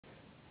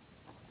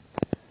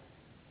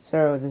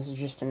So this is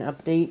just an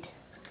update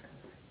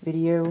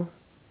video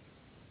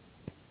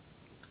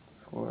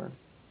for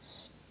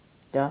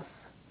stuff,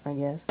 I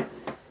guess.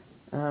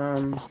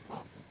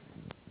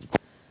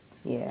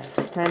 Yeah,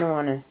 I kind of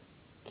want to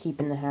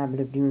keep in the habit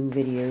of doing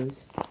videos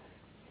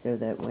so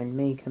that when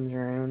May comes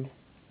around,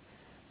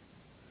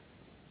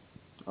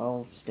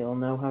 I'll still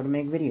know how to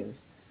make videos.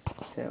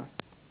 So,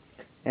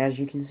 as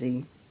you can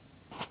see,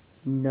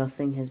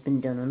 nothing has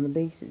been done on the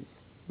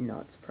bases,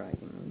 not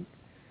surprisingly.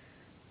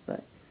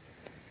 But,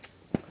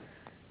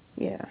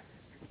 yeah.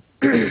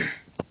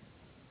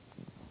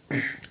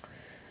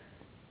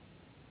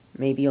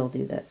 Maybe I'll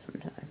do that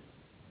sometime.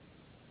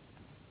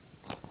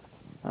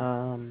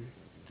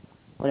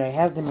 What I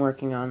have been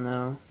working on,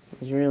 though,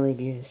 is really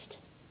just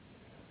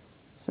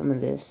some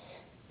of this,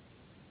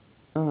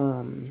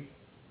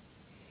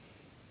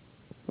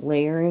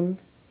 layering.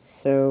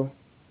 So,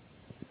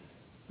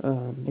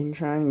 been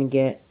trying to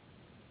get,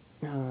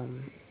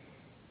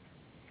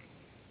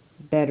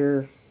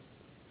 better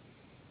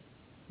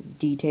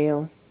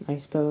detail, I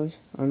suppose,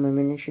 on my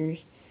miniatures.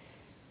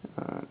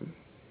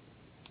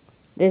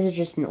 This is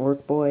just an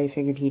orc boy. I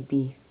figured he'd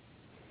be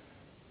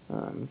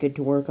good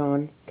to work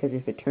on, because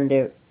if it turned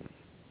out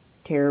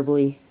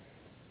terribly,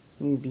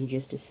 he'd be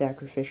just a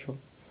sacrificial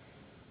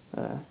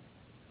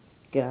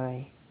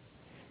guy.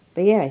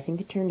 But yeah, I think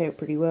it turned out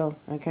pretty well.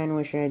 I kind of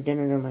wish I had done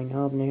it on my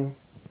knob now,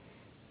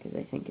 because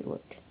I think it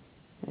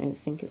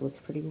looks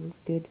pretty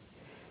good.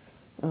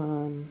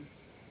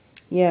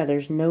 Yeah,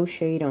 there's no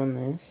shade on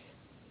this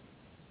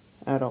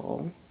at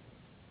all,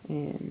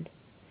 and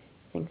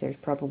I think there's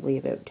probably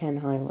about 10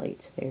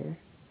 highlights there,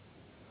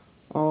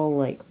 all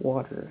like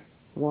water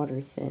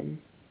thin.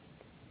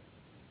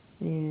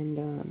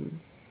 And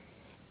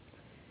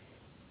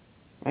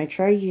I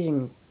tried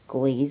using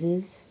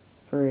glazes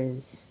for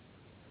his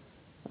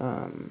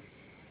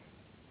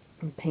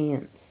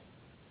pants.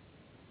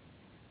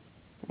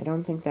 I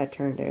don't think that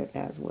turned out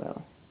as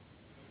well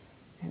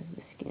as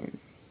the skin,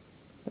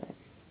 but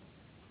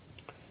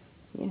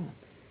yeah.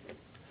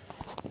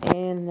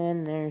 And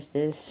then there's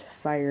this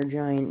fire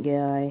giant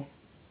guy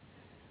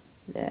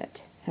that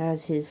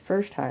has his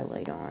first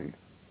highlight on.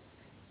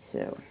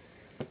 So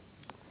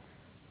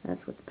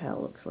that's what the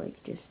pal looks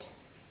like,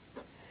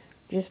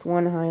 just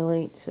one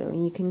highlight, so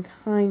you can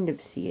kind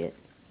of see it.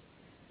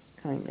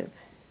 Kind of.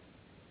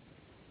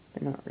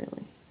 But not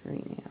really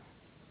right now.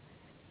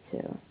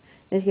 So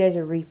this guy's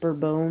a Reaper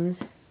Bones.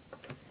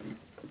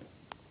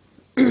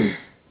 I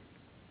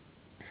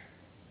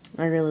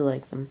really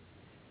like them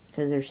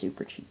because they're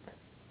super cheap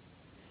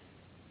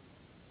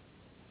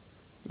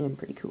and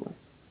pretty cool.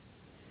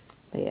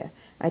 But yeah,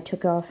 I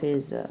took off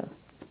his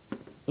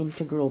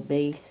integral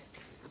base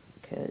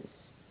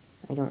because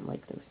I don't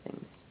like those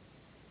things.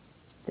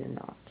 They're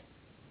not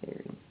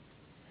very.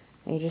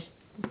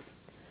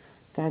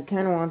 I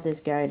kind of want this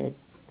guy to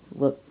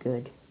look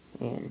good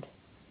and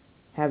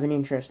have an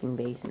interesting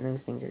base, and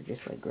those things are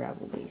just like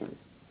gravel bases.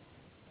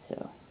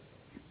 So,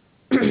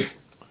 it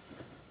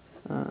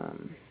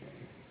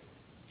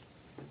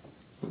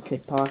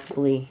could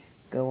possibly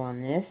go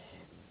on this,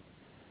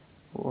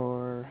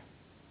 or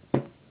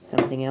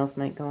something else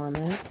might go on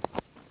that.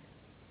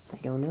 I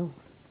don't know.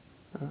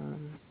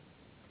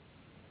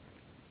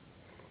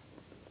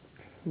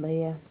 But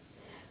yeah,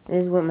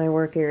 this is what my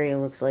work area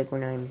looks like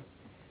when I'm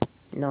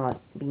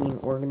not being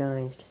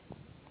organized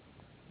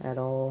at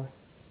all,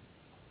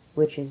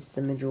 which is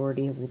the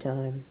majority of the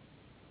time.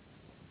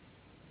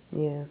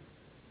 Yeah.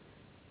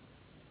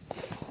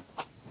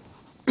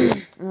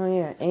 Oh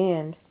yeah,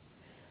 and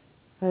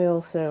I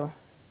also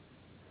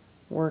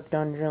worked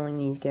on drilling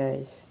these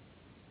guys'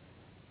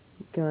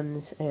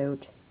 guns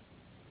out.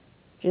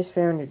 Just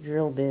found a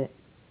drill bit,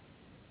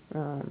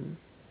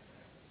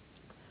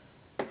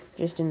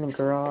 just in the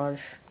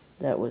garage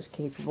that was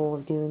capable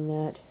of doing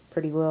that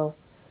pretty well.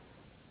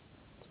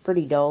 It's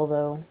pretty dull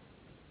though.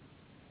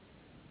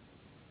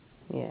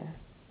 Yeah.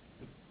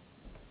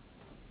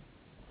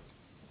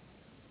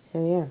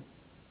 So yeah.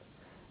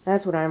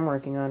 That's what I'm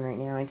working on right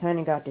now. I kind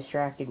of got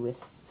distracted with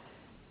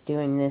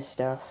doing this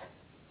stuff.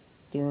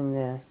 Doing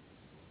the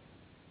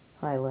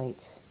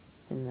highlights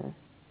and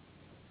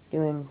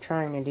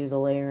trying to do the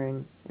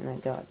layering, and I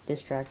got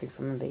distracted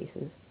from the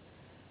bases.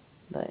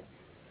 But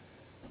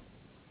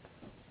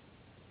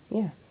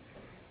yeah.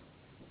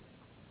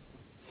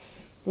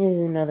 This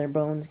is another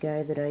Bones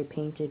guy that I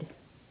painted.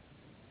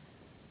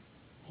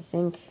 I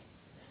think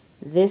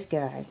this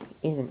guy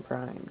isn't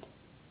primed,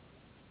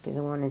 because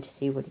I wanted to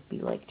see what it'd be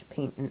like to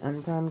paint an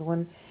unprimed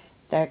one.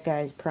 That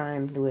guy's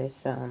primed with,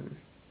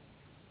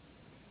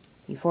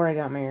 before I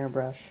got my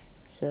airbrush,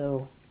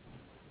 so,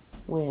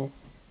 with,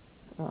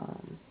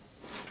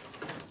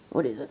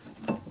 what is it?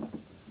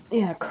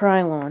 Yeah,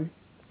 Krylon.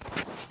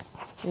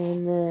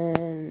 And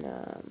then,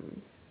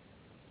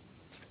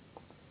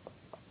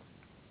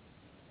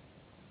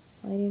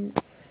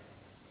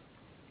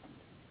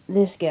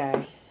 this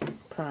guy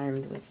is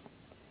primed with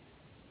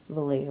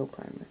Vallejo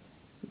primer,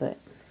 but,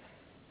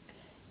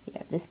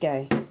 yeah, this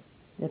guy,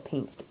 the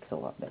paint sticks a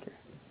lot better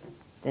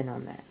than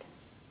on that.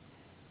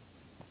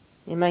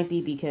 It might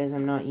be because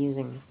I'm not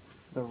using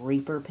the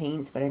Reaper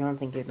paints, but I don't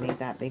think it would make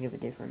that big of a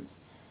difference.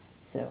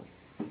 So,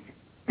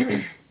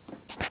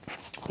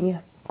 yeah,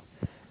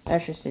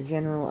 that's just a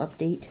general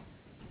update.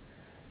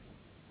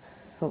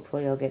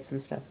 Hopefully I'll get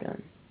some stuff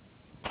done.